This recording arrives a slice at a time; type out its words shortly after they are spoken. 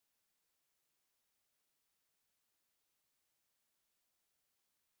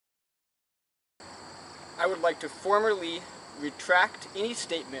I would like to formally retract any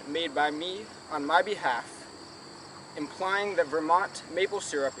statement made by me on my behalf implying that Vermont maple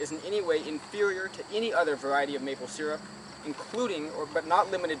syrup is in any way inferior to any other variety of maple syrup, including but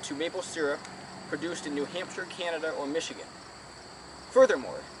not limited to maple syrup produced in New Hampshire, Canada, or Michigan.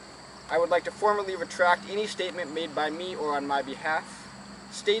 Furthermore, I would like to formally retract any statement made by me or on my behalf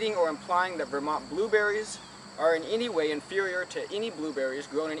stating or implying that Vermont blueberries are in any way inferior to any blueberries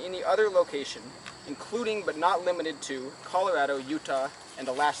grown in any other location, including but not limited to Colorado, Utah, and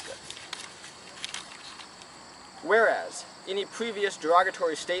Alaska. Whereas, any previous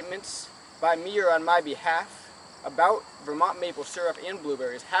derogatory statements by me or on my behalf about Vermont maple syrup and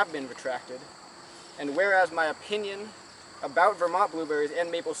blueberries have been retracted, and whereas my opinion about Vermont blueberries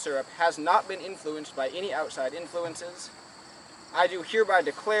and maple syrup has not been influenced by any outside influences, I do hereby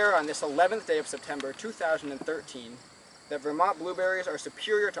declare on this 11th day of September 2013 that Vermont blueberries are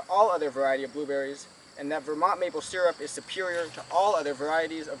superior to all other variety of blueberries, and that Vermont maple syrup is superior to all other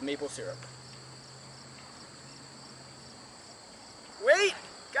varieties of maple syrup.